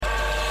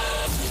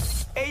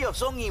pero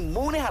son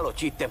inmunes a los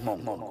chistes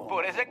mongo.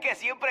 Por eso es que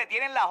siempre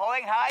tienen la joda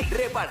en high,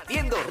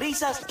 repartiendo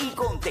risas y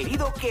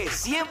contenido que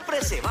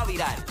siempre se va a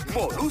viral.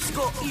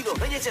 Molusco y los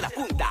Reyes de la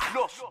Punta,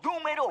 los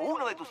número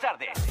uno de tus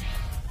tardes.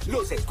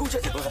 Los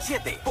escuchas de 2 a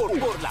 7 por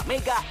la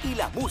Mega y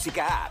la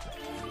Música App.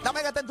 La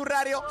Mega está en tu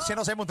radio,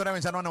 106.9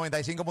 en San Juan,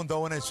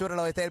 95.1 en el sur, en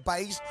el oeste del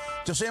país.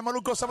 Yo soy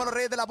Molusco, somos los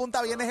Reyes de la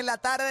Punta, viernes en la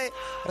tarde.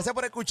 Gracias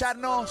por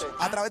escucharnos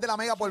a través de la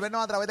Mega, por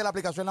vernos a través de la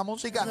aplicación La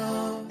Música.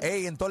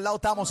 En todos lados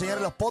estamos, señores,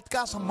 los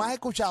podcasts más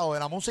escuchados de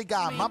la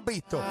música, más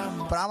vistos,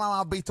 programa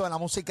más visto de la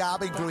música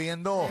app,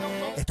 incluyendo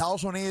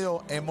Estados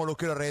Unidos, en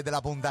Molusco y los Reyes de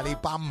la Punta,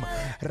 Lipam,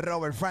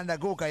 Robert Franda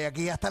Cuca, y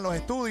aquí ya están los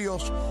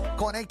estudios.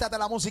 Conéctate a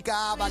la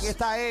música app, aquí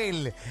está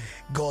él,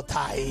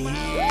 Gotay.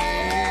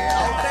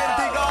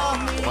 Auténtico.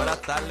 Buenas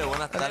tardes.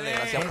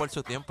 Gracias por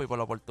su tiempo y por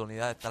la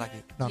oportunidad de estar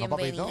aquí. No,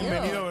 papito.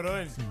 Bienvenido,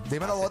 brother.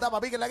 Dímelo, Gota,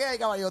 papi, que es la que hay,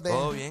 caballote.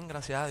 Todo bien,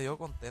 gracias a Dios,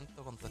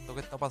 contento con todo esto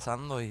que está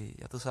pasando y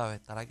ya tú sabes,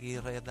 estar aquí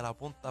Reyes de la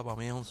Punta para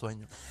mí es un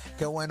sueño.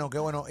 Qué bueno, qué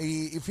bueno.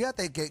 Y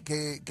fíjate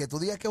que tú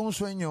digas que es un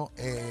sueño,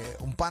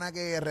 un pana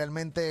que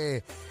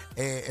realmente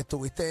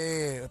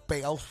estuviste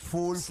pegado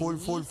full,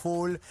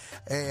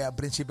 al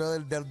principio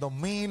del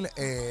 2000,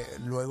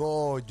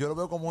 luego yo lo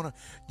veo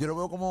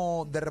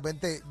como de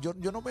repente,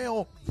 yo no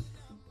veo.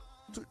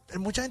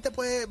 Mucha gente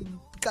puede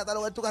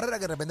catalogar tu carrera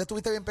que de repente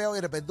estuviste bien pegado y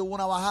de repente hubo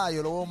una bajada.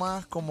 Yo lo veo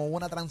más como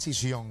una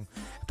transición,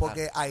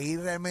 porque ahí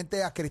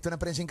realmente adquiriste una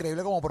experiencia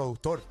increíble como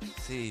productor.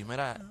 Sí,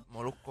 mira,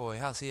 Molusco,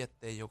 es así.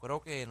 Yo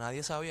creo que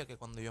nadie sabía que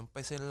cuando yo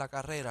empecé en la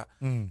carrera,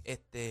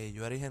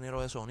 yo era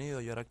ingeniero de sonido.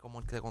 Yo era como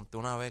el que te conté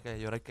una vez, que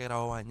yo era el que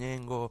grababa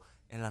Ñengo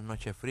en las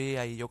noches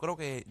frías, y yo creo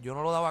que yo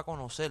no lo daba a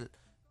conocer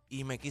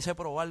y me quise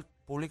probar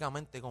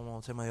públicamente,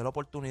 como se me dio la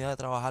oportunidad de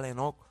trabajar en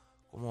OC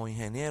como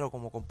ingeniero,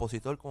 como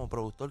compositor, como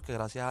productor, que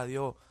gracias a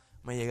Dios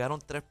me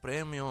llegaron 3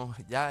 premios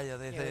ya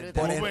desde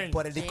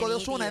por el disco de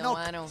Ozuna, ¿no?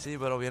 Sí,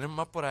 pero vienen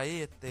más por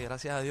ahí,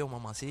 gracias a Dios,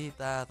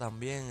 Mamacita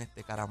también,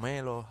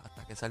 Caramelo,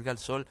 Hasta que salga el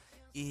sol.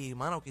 Y,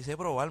 mano, quise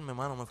probarme,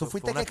 mano. ¿Tú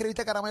fuiste que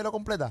escribiste Caramelo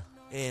completa?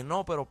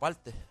 No, pero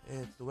parte.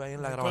 Estuve ahí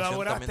en la grabación.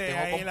 Colaboraste también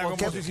tengo ahí en la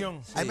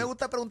composición. Sí. A mí me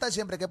gusta preguntar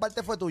siempre, ¿qué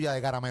parte fue tuya de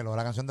Caramelo,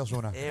 la canción de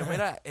Ozuna?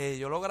 Mira,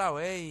 yo lo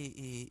grabé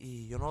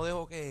y yo no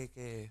dejo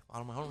que a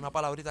lo mejor una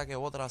palabrita que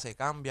otra se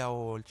cambia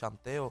o el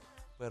chanteo,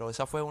 pero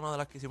esa fue una de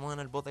las que hicimos en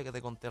el bote que te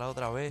conté la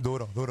otra vez.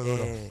 Duro.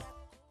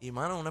 Y,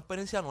 mano, una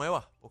experiencia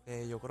nueva,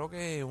 porque yo creo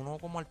que uno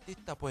como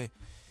artista, pues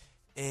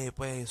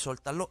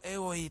soltar los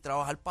egos y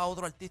trabajar para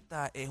otro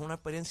artista es una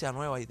experiencia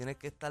nueva y tienes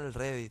que estar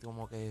ready,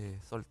 como que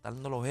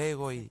soltando los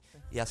egos y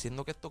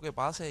haciendo que esto que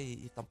pase,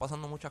 y están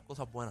pasando muchas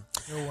cosas buenas.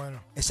 Qué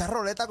bueno. Esa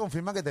roleta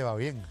confirma que te va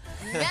bien.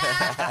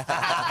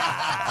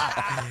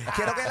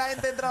 Quiero que la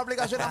gente entre a la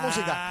aplicación de la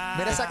música.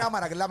 Mira esa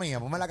cámara, que es la mía.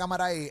 Ponme la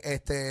cámara ahí.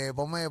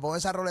 Ponme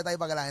esa roleta ahí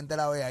para que la gente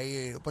la vea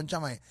ahí.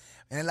 Pónchame.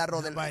 Viene la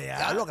roleta.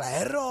 Diablo, que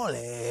es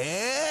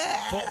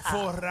roleta.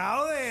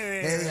 Forrado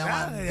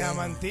de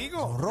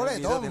diamantico. Un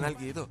roletón. Tiene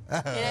alguito.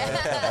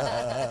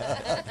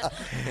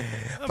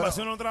 Pero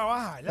eso no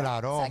trabaja. Ya.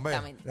 Claro,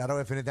 hombre. Claro,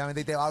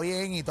 definitivamente. Y te va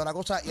bien y toda la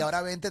cosa. Y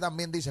ahora vente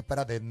también dice,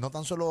 espérate, no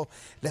tan solo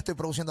le estoy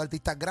produciendo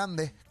artistas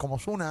grandes como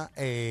Ozuna,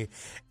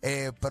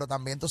 pero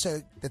también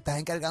entonces te estás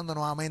encargando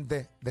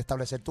nuevamente de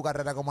establecer tu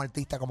carrera como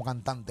artista, como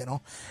cantante,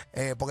 ¿no?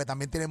 Porque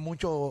también tienes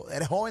mucho,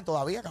 eres joven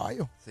todavía,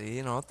 caballo.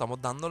 Sí, no,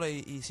 estamos dándole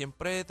y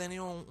siempre he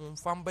tenido un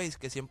fanbase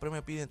que siempre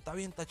me piden, está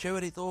bien, está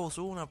chévere y todo,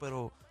 Ozuna,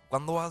 pero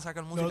 ¿cuándo vas a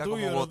sacar música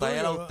como Gotay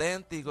el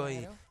auténtico?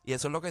 Claro. Y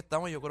eso es lo que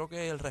estamos. Yo creo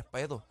que el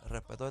respeto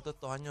de todos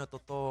estos años, de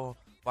todos estos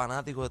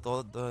fanáticos de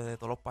todos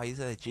los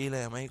países, de Chile,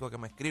 de México, que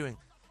me escriben.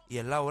 Y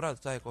es la hora,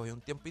 ¿sabes? Cogí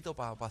un tiempito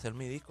para hacer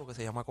mi disco que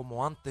se llama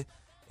Como Antes.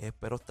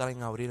 Espero estar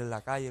en abril en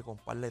la calle con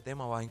un par de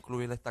temas. Va a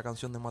incluir esta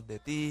canción de Más de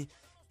Ti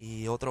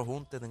y otro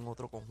junte. Tengo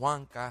otro con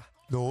Juanca.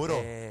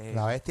 Duro.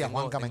 La bestia,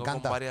 Juanca, me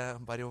encanta.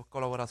 Con varias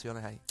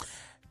colaboraciones ahí.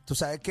 Tú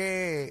sabes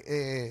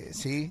que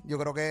sí, yo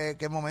creo que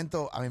el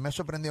momento a mí me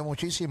sorprendió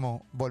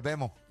muchísimo.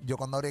 Volvemos. Yo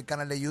cuando abrí el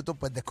canal de YouTube,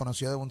 pues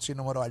desconocido de un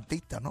sinnúmero de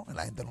artistas, ¿no?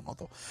 La gente lo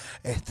notó.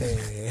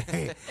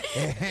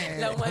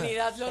 La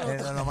humanidad lo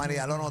notó. La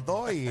humanidad lo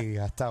notó y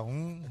hasta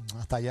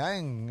allá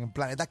en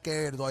planetas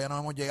que todavía no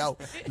hemos llegado,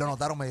 lo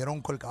notaron, me dieron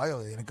un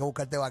colcaballo. Tienen que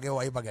buscarte vaqueo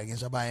ahí para que alguien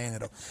sepa de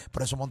género.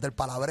 Por eso monté el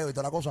palabreo y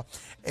toda la cosa.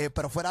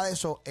 Pero fuera de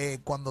eso,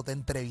 cuando te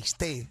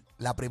entrevisté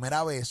la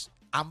primera vez,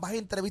 ambas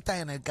entrevistas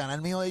en el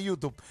canal mío de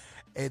YouTube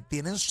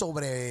tienen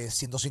sobre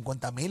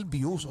 150,000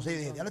 views. O sea,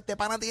 este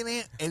pana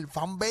tiene el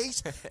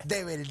fanbase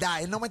de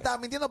verdad. Él no me estaba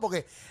mintiendo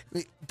porque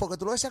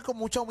tú lo decías con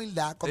mucha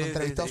humildad cuando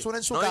entrevistó a Ozuna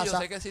en su casa. Yo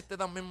sé que existe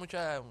también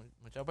mucha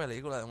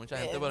película de mucha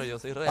gente, pero yo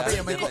soy real. Papi,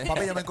 yo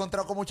me he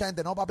encontrado con mucha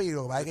gente. No, papi,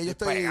 lo que pasa es que yo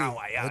estoy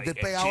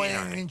pegado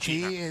en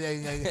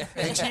Chile.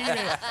 En Chile,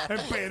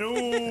 en Perú.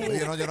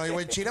 Yo no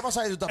vivo en Chile para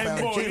saber si tú estás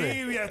pegado en Chile. En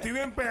Bolivia, estoy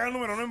bien pegado,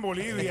 pero no en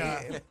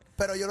Bolivia.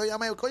 pero yo lo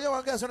llamé, coño,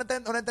 vamos a hacer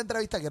una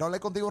entrevista, quiero hablar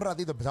contigo un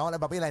ratito. Empezamos a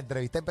hablar, papi, la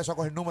entrevista empezó a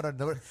coger número.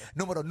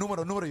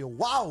 Y yo,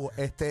 wow,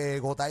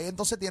 Gotay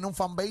entonces tiene un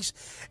fanbase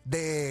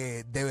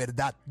de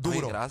verdad,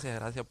 duro. Ay,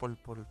 gracias por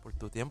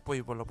tu tiempo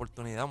y por la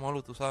oportunidad,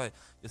 Molu, tú sabes.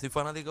 Yo soy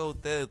fanático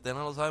de ustedes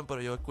no lo saben,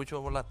 pero yo escucho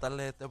por las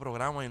tardes este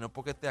programa y no es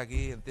porque esté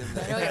aquí,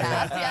 ¿entiendes? Pero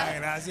gracias.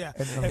 Gracias.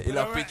 Y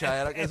las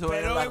pichaderas que suben en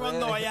Espero las que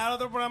cuando redes. vaya al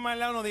otro programa al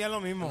lado no digan lo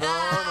mismo. No.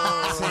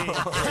 Sí. Nadie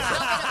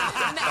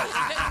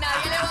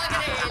le va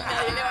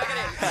a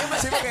creer.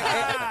 Sí, porque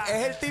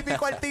es el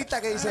típico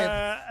artista que dice,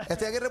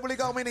 estoy aquí en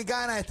República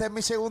Dominicana, este es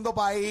mi segundo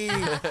país,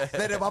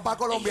 de papá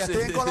Colombia,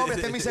 estoy en Colombia,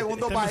 este es mi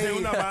segundo Esta es mi país.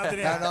 segunda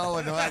patria. No,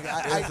 bueno,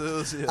 Qué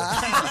sucio.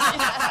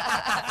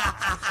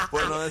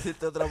 Por no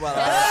decirte otra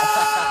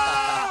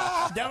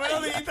palabra. Ya me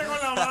lo dijiste con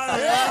la mano.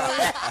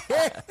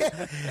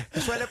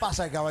 Suele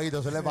pasar,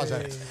 caballito, suele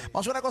pasar. Vamos a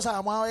hacer una cosa,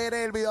 vamos a ver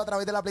el video a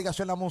través de la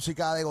aplicación La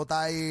Música de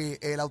Gotay,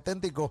 el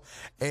auténtico,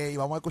 y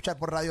vamos a escuchar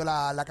por radio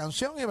la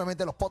canción y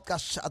obviamente los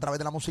podcasts a través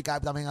de La Música,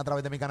 también a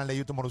través de mi canal de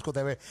YouTube, Molusco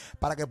TV,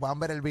 para que puedan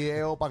ver el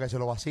video, para que se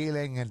lo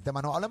vacilen, el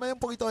tema nuevo. Háblame un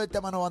poquito del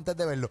tema nuevo antes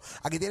de verlo.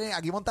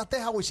 Aquí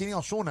montaste a Wisin y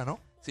Ozuna, ¿no?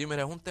 Sí,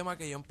 mira, es un tema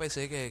que yo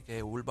empecé,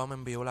 que Urba me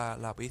envió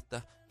la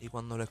pista y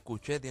cuando lo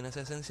escuché tiene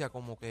esa esencia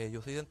como que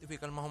yo sé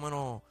identificar más o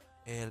menos,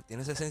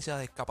 tiene esa esencia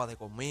de Escápate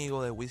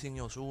Conmigo, de Wisin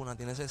y Ozuna,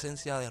 tiene esa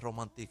esencia de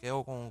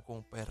romantiqueo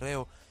con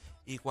perreo.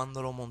 Y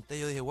cuando lo monté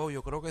yo dije, wow,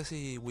 yo creo que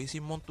si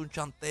Wisin monta un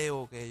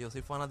chanteo, que yo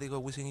soy fanático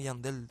de Wisin y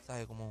Yandel,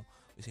 ¿sabes? Como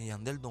Wisin y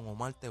Yandel, Don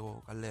Omar,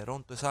 Tego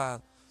Calderón, toda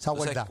esa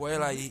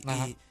escuela. Y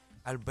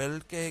al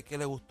ver que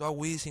le gustó a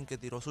Wisin, que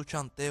tiró su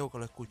chanteo, que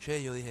lo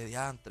escuché, yo dije,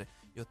 diantre.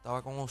 Yo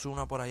estaba con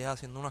Ozuna por allá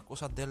haciendo unas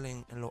cosas de él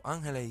en Los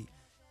Ángeles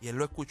y él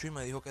lo escuchó y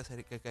me dijo que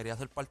quería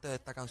ser parte de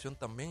esta canción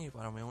también y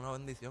para mí es una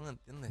bendición,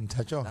 ¿entiendes?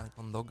 Muchacho.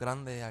 Con dos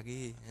grandes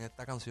aquí en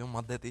esta canción,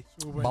 Más de ti.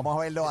 Super. Vamos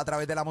a verlo a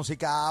través de La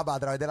Música App, a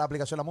través de la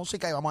aplicación La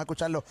Música y vamos a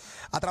escucharlo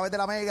a través de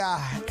la Mega.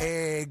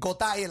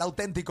 Gotay, el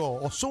auténtico.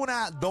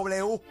 Ozuna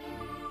W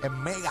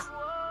en Mega.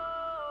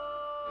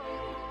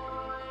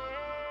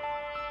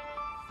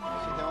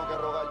 Si tengo que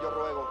rogar, yo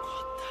ruego.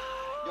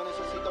 Yo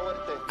necesito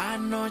verte.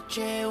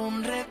 Anoche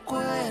un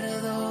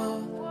recuerdo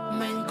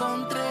me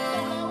encontré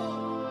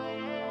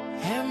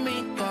en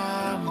mi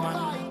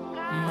cama,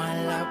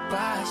 mal la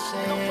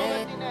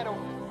pasé.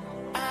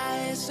 A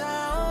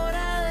esa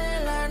hora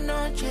de la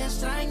noche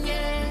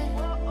extrañé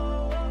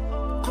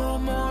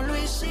como lo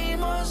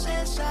hicimos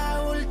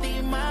esa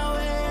última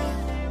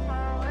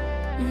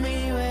vez,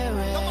 mi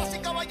bebé. Damas y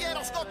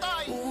caballeros,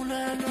 Gotay.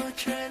 Una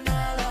noche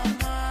nada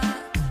más,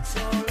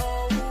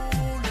 solo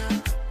una.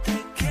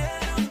 Te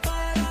quiero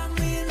para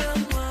mí nada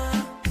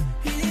más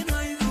y no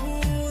hay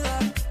duda.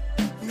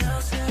 Me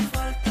hace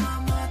falta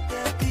más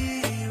de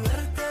ti,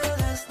 verte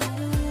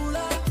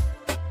desnuda.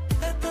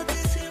 Estás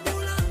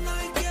disimulando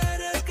y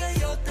quieres que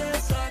yo te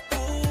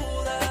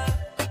sacuda.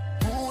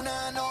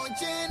 Una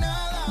noche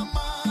nada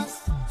más.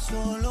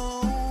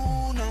 Solo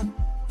una.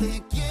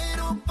 Te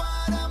quiero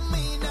para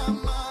mí nada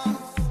más.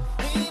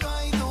 Y no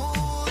hay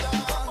duda.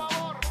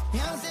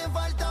 Me hace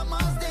falta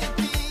más de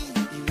ti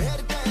y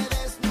verte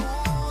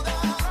desnuda.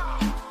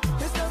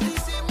 Estás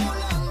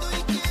disimulando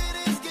y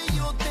quieres que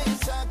yo te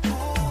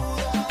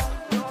sacuda.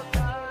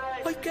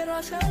 Hoy quiero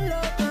hacerlo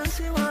tú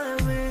encima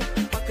de mí,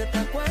 pa' que te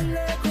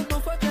acuerdes cómo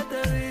fue que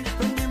te vi.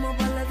 Prendimos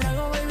par de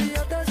trago, baby,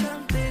 yo te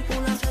sentí.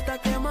 Una seta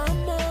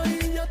quemamos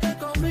y yo te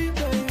comí,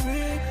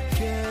 baby.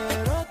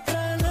 Quiero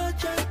otra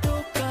noche en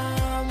tu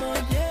cama,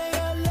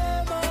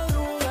 llegarle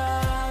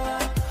madrugada,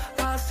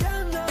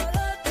 haciéndolo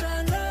otra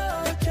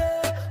noche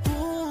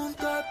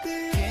junto a ti.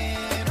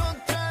 Quiero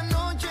otra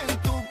noche en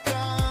tu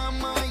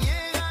cama,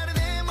 llegar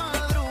de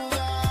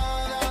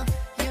madrugada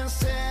y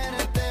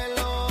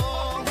hacértelo.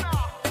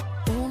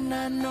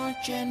 Una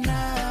noche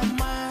nada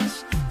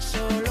más,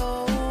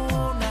 solo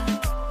una.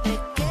 Te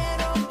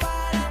quiero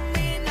para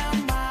mí nada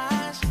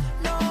más,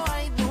 no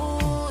hay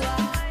duda.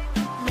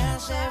 Me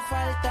hace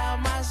falta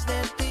más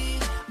de ti,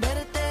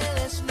 verte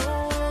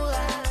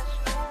desnuda.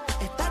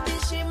 Estás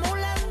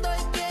disimulando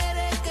y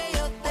quieres que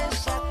yo te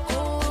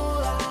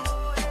sacuda.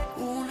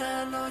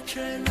 Una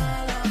noche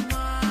nada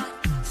más,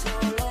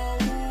 solo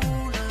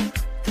una.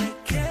 Te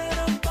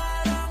quiero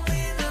para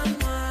mí nada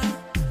más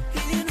y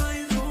no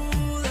hay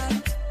duda.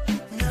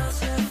 Me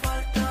hace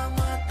falta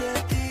más de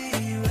ti,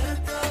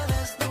 verte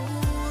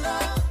desnuda.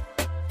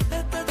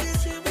 Estás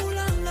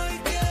disimulando y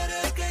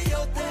quieres que yo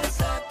te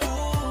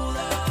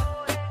sacuda.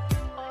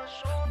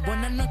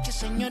 Buenas noches,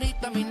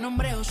 señorita, mi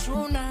nombre es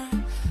Ozuna.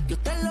 Yo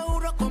te lo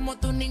juro como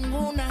tú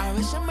ninguna. A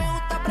veces me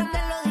gusta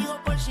prenderlo, digo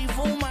por si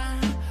fuma.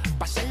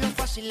 Pa' hacerlo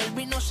fácil el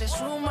vino se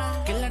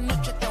suma. Que la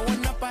noche está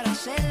buena para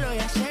hacerlo y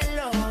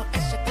hacerlo.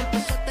 Ese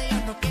culpezote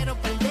yo no quiero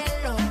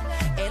perderlo.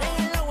 Eres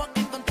el agua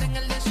que encontré en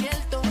el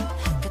desierto.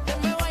 Que te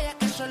me vayas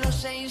que solo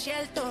sé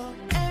incierto.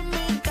 En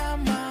mi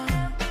cama,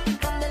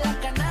 donde la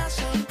cana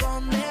se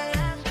esconde.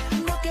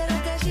 No quiero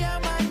que sea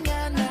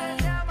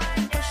mañana,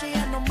 por si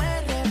ya no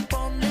me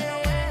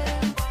responde.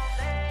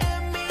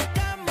 En mi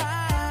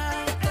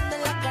cama, donde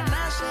la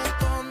cana se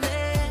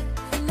esconde.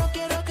 No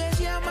quiero que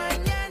sea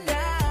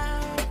mañana,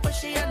 por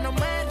si ya no me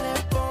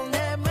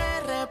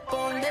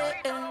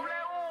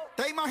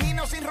Te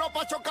imagino sin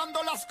ropa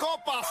chocando las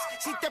copas.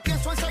 Si te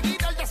pienso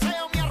enseguida el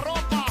deseo me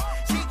arropa.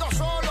 Sigo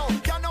solo,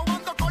 ya no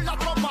ando con la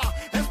tropa.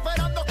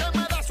 Esperando que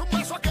me das un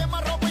beso a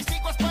quemarropa. Y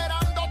sigo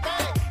esperándote,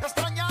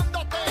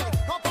 extrañándote.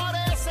 No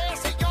parece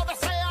si yo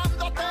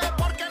deseándote.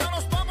 Porque no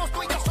nos vamos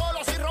tú y yo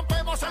solos. Si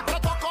rompemos el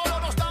protocolo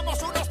nos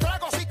damos unos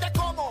tragos y te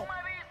como.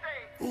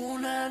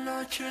 Una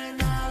noche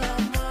nada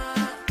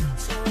más,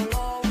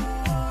 solo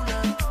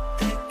una.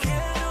 Te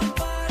quiero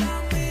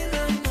para mí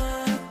nada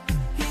más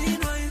y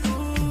no hay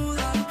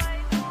duda.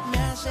 Me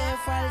hace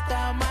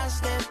falta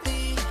más de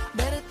ti,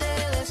 verte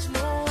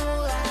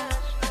desnuda.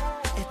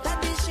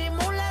 Estás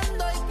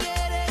disimulando y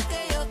quieres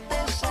que yo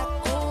te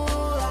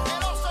sacuda.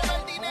 Celoso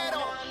del dinero.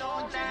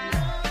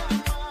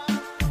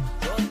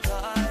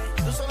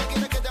 Tú solo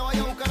quieres que te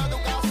vaya a buscar a tu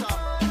casa.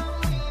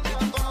 Y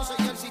tú conoces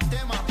ya el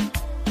sistema.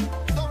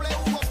 W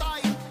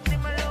Gotay,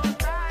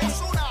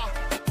 Ozuna,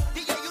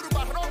 DJ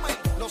Urba Rome,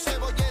 Los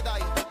Cebolleda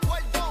y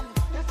Guardón.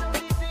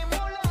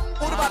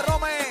 Urba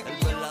Rome,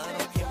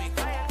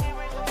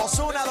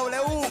 Ozuna,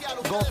 W,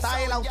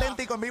 Gotay, el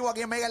auténtico en vivo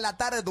aquí en Mega en la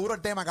tarde. Duro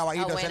el tema,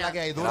 caballito. Esa es buena. la que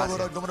hay. Duro,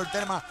 Gracias. duro el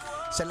tema.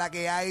 Esa es la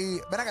que hay.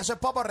 Ven acá, eso es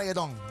pop o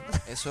reggaetón.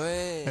 Eso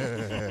es.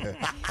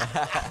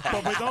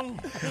 Popetón.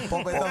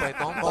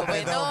 Popetón.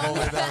 Popetón.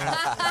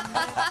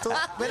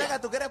 Ven acá,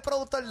 tú que eres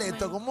productor de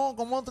esto.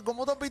 ¿Cómo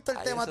tú has visto el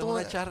Ay, tema? eso es Tú,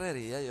 una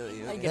charrería, yo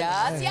digo. Ay,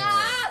 gracias.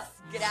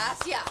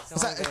 Gracias. o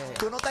sea,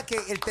 tú notas que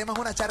el tema es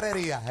una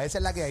charrería. Esa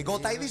es la que hay.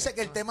 Gotay dice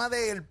que el tema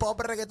del pop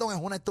reggaetón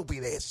es una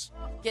estupidez.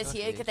 Que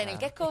sí, hay que tener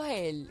que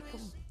escoger.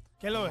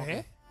 ¿Qué lo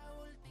es?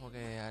 Como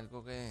que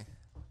algo que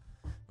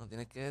no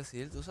tienes que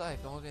decir, tú sabes,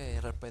 como que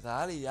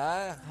respetar y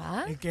ya.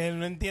 ¿Ah? El que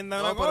no entienda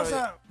No, una pero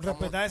cosa, yo-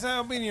 respetar esa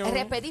opinión.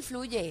 Respeta y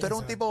fluye. Tú eres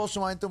un tipo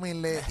sumamente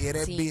humilde y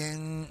eres Sí.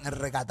 bien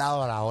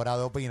recatado a la hora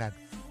de opinar.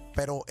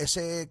 Pero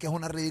ese que es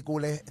una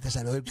ridiculez te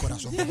salió del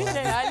corazón. De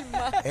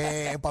alma.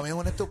 Para mí es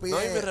una estupidez.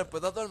 No, y me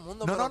respeto a todo el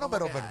mundo. No, como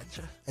pero que,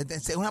 acha,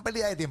 es una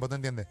pérdida de tiempo, ¿tú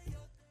entiendes?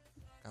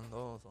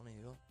 buscando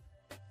sonido.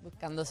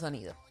 Buscando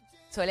sonido.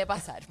 Suele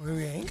pasar. Muy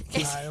bien.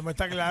 Ah, no me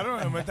está claro,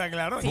 no me está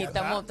claro. Sí, Ya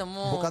está.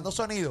 estamos. Buscando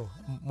sonido,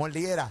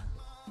 mordiguera.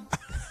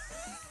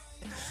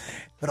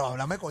 Pero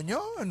háblame, coño.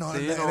 No,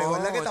 Sí, no.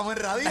 recuerda que estamos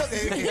en radio,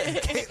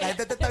 que la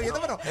gente te está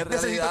viendo, pero En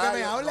necesito realidad, que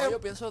me hable. yo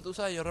pienso, tú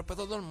sabes, yo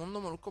respeto a todo el mundo,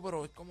 Molusco,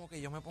 pero es como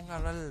que yo me ponga a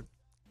hablar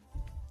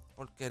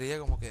porquería,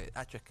 como que,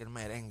 es que el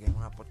merengue es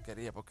una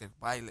porquería, porque el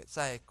baile,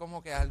 ¿sabes? Es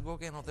como que algo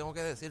que no tengo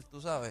que decir,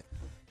 tú sabes.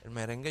 El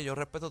merengue, yo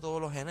respeto todos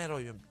los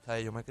géneros,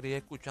 ¿sabes? Yo me crié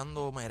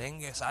escuchando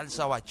merengue,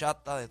 salsa,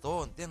 bachata, de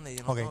todo, ¿entiendes? Y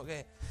yo no Ok. tengo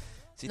que...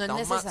 Si, No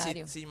es están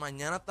necesario. si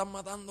mañana están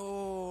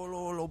matando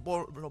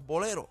los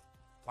boleros,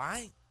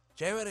 fine,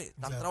 chévere,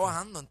 están Exacto.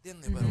 trabajando,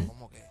 ¿entiendes? Pero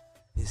como que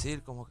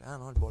decir, como que,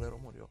 no, el bolero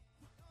murió.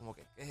 Como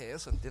que, ¿qué es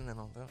eso? ¿Entiendes?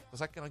 No,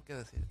 cosas que no hay que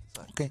decir,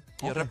 ¿sabes? Ok,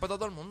 Yo ok. respeto a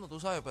todo el mundo, tú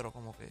sabes, pero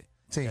como que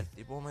Sí. el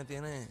tipo me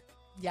tiene...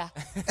 Ya.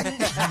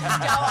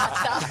 Ya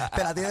basta.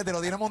 Te lo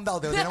tiene montado,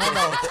 te lo tiene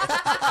montado.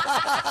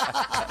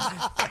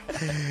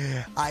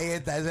 Ahí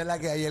está, esa es la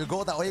que hay. El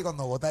Gota, oye,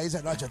 cuando Gota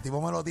dice, no, el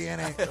tipo me lo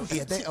tiene.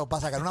 Y o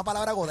para sacar una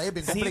palabra Gota es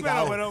bien Sí,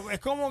 complicado. pero es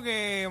como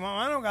que,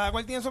 mano, cada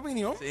cual tiene su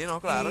opinión. Sí,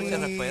 no, claro, y se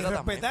respeta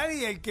respetar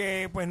y el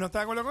que pues no está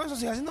de acuerdo con eso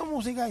sigue haciendo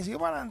música y sigue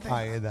para adelante.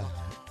 Ahí está.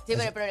 Sí,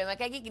 pero el problema es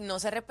que aquí no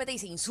se respeta y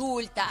se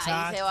insulta.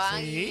 Ahí se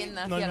van y sí, bien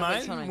nasty a lo normal,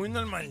 personal. muy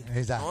normal.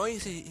 Exacto. No, y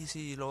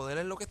si lo de él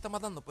es lo que está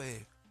matando,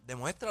 pues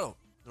demuéstralo.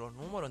 Los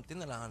números,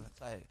 ¿entiendes?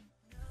 ¿Sabes?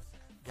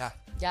 Ya.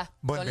 Ya.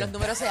 Bueno. Con los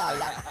números se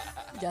habla.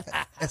 Ya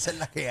está. Esa es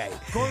la que hay.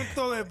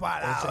 Corto de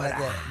Esa es la que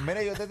palabras. hay.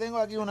 Mira, yo te tengo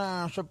aquí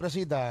una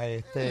sorpresita,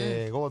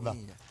 Gota.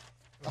 Y ya.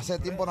 Hace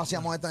tiempo no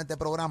hacíamos esto en este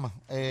programa.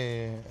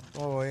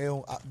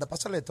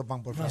 Pásale esto,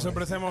 pan, por Una favor.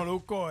 sorpresa de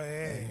Molusco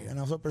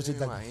Una Me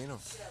sorpresita. imagino.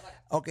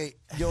 Ok,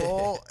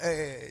 yo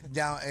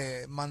ya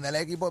mandé al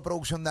equipo de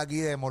producción de aquí,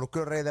 de Molusco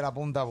y Reyes de la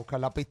Punta, a buscar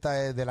la pista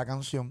de la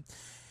canción.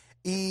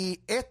 Y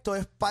esto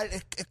es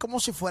como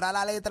si fuera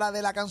la letra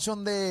de la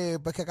canción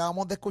pues, que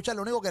acabamos de escuchar.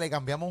 Lo único que le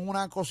cambiamos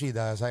una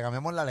cosita, o sea,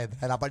 cambiamos la letra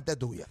de la parte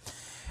tuya.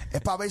 Es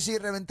para ver si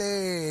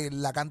realmente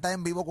la cantas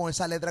en vivo con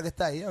esa letra que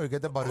está ahí. A ver qué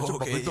te parece, Ok,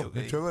 papito. ok.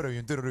 Qué chévere,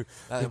 bien terrible.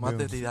 Además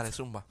de ti, dale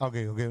zumba. Ok,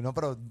 no,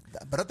 pero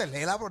te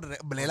léela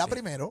Ok.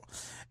 primero.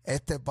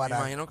 Me Para.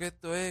 imagino que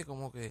esto es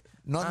como que...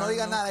 No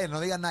digas nada, no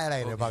digas nada al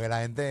aire, Ok. para que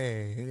la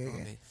gente.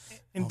 Ok,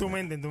 en tu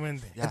mente, en tu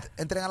mente. ya.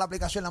 Entren a la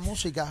aplicación la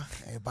música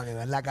para que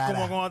vean la cara.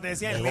 Como cuando te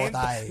decía, de lee,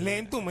 Gotay. lee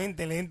en tu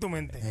mente, lee en tu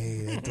mente.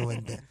 En tu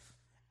mente.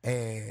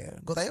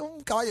 Gotay es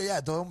un caballo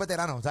ya, todo es un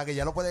veterano, o sea que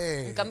ya lo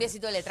puede. Un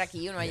cambiecito de letra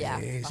aquí, uno allá.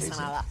 Sí, No pasa sí, sí.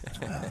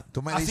 nada.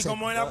 Tú me Así dices.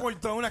 como él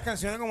aportó unas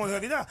canciones como de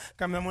ahorita,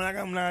 cambiamos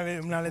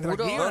una letra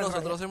Seguro. aquí. No, otra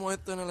nosotros allá. hacemos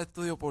esto en el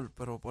estudio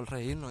pero por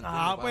reírnos,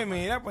 Ah, ¿entiendes? pues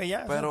mira, pues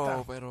ya. eso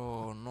está.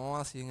 Pero no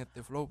así en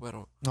este flow,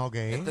 pero... Ok.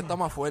 Este está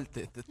más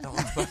fuerte, este está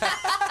más fuerte.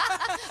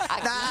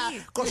 Nada,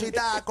 Aquí.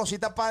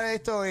 cositas para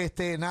esto,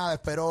 nada,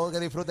 espero que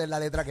disfrutes la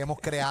letra que hemos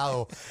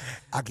creado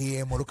aquí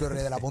en Molusco y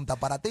Reyes de la Punta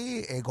para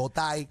ti,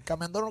 Gotay,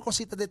 cambiando unas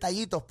cositas,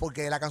 detallitos,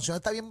 porque la canción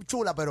está bien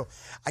chula, pero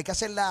hay que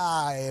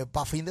hacerla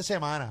para fin de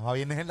semana, para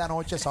viernes en la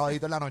noche,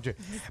 sabadito en la noche.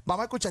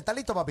 Vamos a escuchar, ¿estás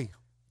listo, papi?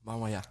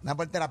 Vamos allá. Una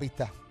parte de la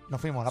pista, nos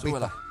fuimos, la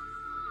Súbela.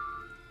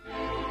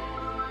 pista.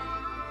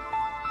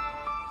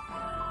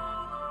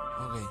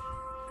 Ok.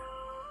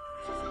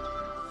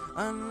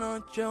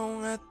 Anoche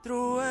un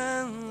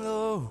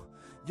estruendo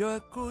yo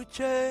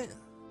escuché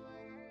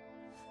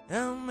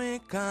en mi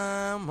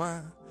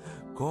cama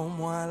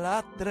como a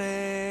las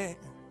 3.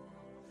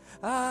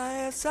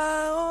 A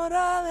esa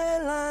hora de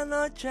la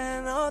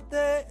noche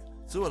noté,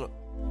 súbelo,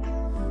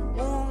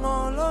 un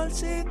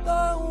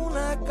olorcito,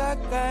 una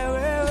caca de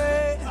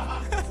bebé.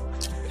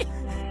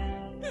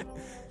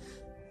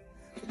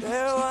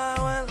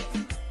 Debajo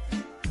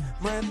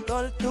me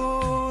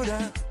tortura,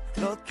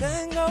 lo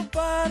tengo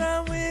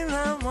para mí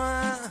nada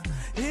más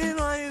y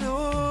no hay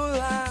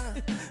duda.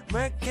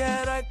 Me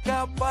quiero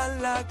escapar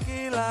de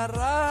aquí, la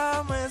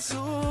raja me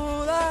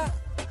suda.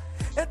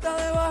 Está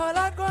debajo de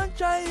la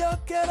concha y yo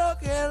quiero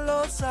que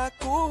lo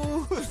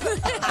sacuda.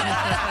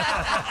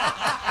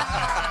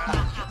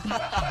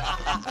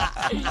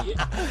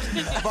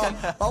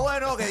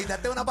 Bueno, que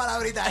editaste una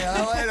palabrita.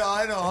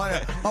 Bueno.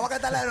 Vamos a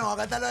cantarla de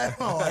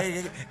nuevo.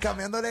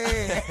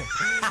 Cambiándole.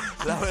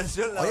 La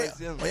versión.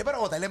 Oye, pero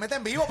Botel le mete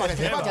en vivo para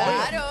que sepa.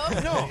 Claro.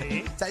 No. O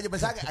sea, yo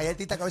pensaba que hay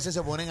artistas que a veces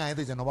se ponen a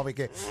esto y dicen, no, papi,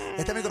 que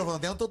este micrófono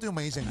tiene un tuto y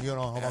me dicen, y yo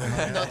no, papi.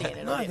 No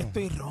tiene, no No, yo tiene.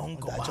 estoy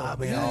ronco,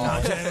 papi. no.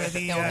 No, se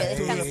Tengo que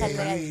descansar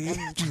de la vida.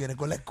 Y viene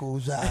con la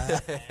excusa.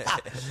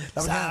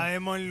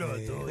 Sabemos lo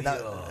tuyo.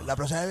 La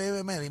próxima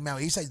vez me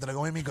avisa y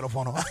traigo mi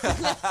micrófono.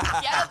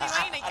 Ya no te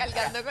imaginas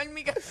cargando con el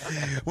micrófono.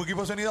 Un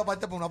equipo de sonido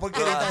aparte por una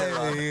porquerita.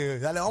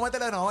 Dale, vamos a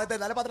meterle de nuevo, dale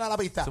para atrás a la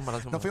pista. Súmalo.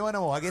 Nos fuimos de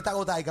nuevo. Aquí está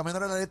Gotay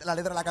cambiando la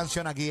letra de la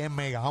canción aquí en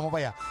Mega. Vamos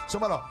para allá.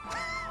 Súmalo.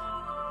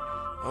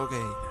 Ok.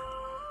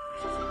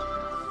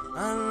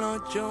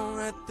 Anoche un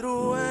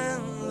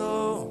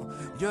estruendo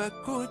yo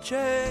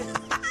escuché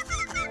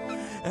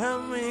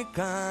en mi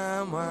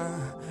cama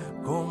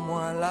como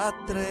a las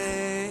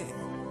 3.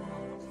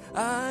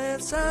 A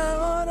esa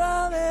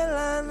hora de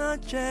la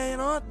noche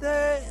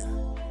noté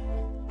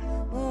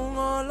un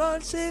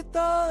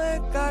olorcito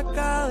de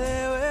caca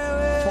de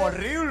bebé.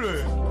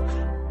 Horrible.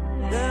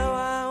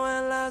 Debajo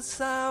en la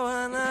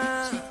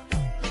sábana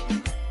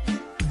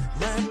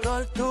me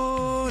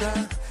tortura,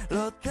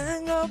 lo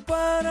tengo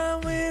para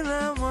mí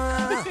nada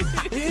más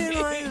y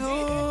no hay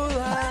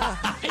duda.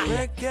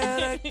 Me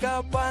quiere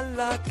escapar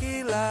de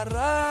aquí, la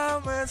raja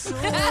me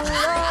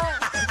suda.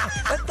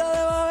 Está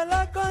debajo de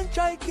la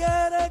concha y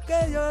quiere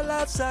que yo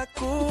la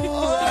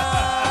sacuda.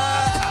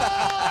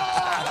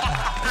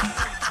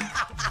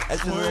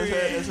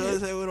 Eso de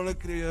seguro lo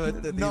escribió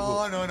este tipo.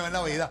 No, en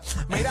la vida.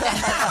 Mira.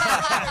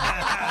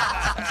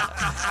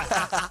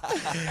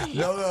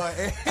 Loco,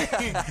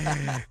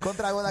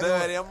 contra Gota.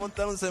 Deberían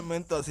montar un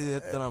segmento así de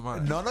esta nada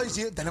más. No, lo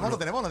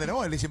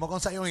tenemos. Lo hicimos con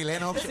Zion y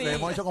Lennox. Lo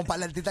hemos hecho con un par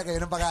de artistas que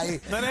vienen para acá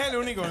ahí. No eres el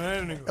único.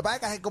 Lo que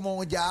pasa es que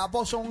como ya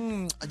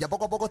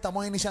poco a poco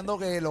estamos iniciando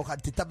que los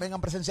artistas vengan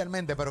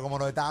presencialmente, pero como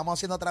lo estábamos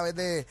haciendo a través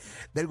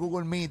del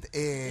Google Meet,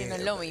 Que no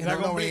es lo mismo. no es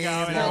lo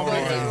complicado, mismo. era No corre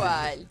complicado.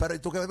 igual.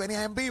 Pero tú que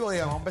venías en vivo,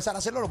 digamos, vamos a empezar a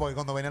hacerlo, porque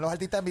cuando venían los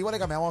artistas en vivo le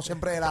cambiamos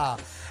siempre la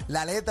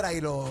letra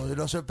y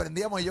lo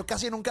sorprendíamos. Ellos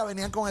casi nunca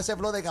venían con ese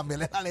flow de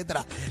cambiarle la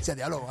letra. Decía,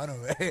 diablo, mano.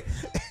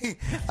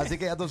 Así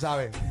que ya tú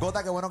sabes.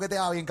 Gota, qué bueno que te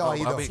va bien, No,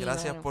 caballito. papi, Sí,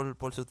 gracias mano.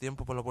 por su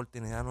tiempo, por la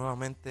oportunidad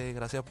nuevamente.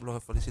 Gracias,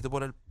 los felicito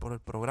por el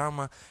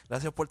programa.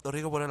 Gracias Puerto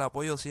Rico por el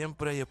apoyo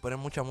siempre y esperen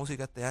mucha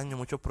música este año,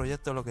 muchos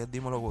proyectos, lo que es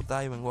Dímelo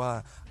Gotay. Vengo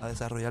a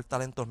desarrollar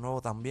talentos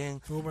nuevos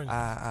también, Súper.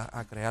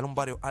 a crear un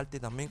varios artes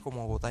también,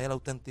 como Gotay el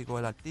auténtico,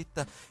 el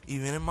artista. Y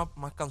vienen más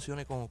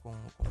canciones como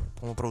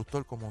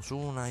productor, como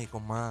Ozuna y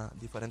con más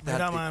diferentes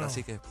Mira, artistas. mano.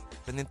 Así que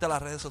pendiente a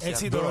las redes sociales.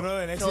 Éxito,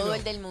 brother, éxito. Todo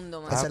el del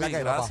mundo, man. Esa es la Papi, que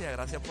hay, papá.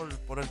 gracias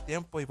por el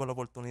tiempo y por la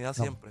oportunidad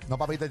siempre. No,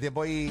 papito, el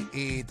tiempo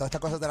y todas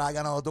estas cosas te las has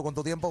ganado tú con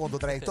tu tiempo, con tu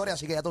trayectoria.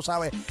 Así que ya tú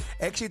sabes,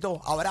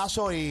 éxito,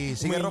 abrazo y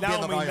sigue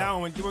rompiendo,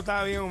 caballero. El tipo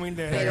estaba bien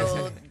humilde.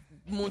 Pero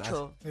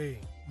mucho. Sí.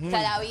 O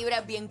sea, la vibra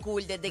es bien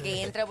cool desde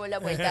que entra por la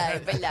puerta,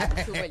 es verdad.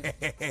 Súper.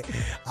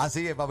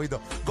 Así es, papito.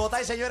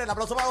 Gotay, señores, el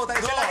aplauso para Gotay.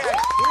 Esa es la que hay.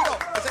 Duro,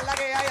 esa es la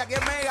que hay aquí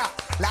en Mega.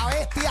 La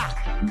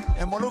bestia.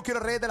 En Molusco y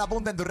los Reyes de la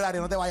Punta en tu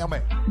radio. No te vayas,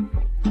 hombre.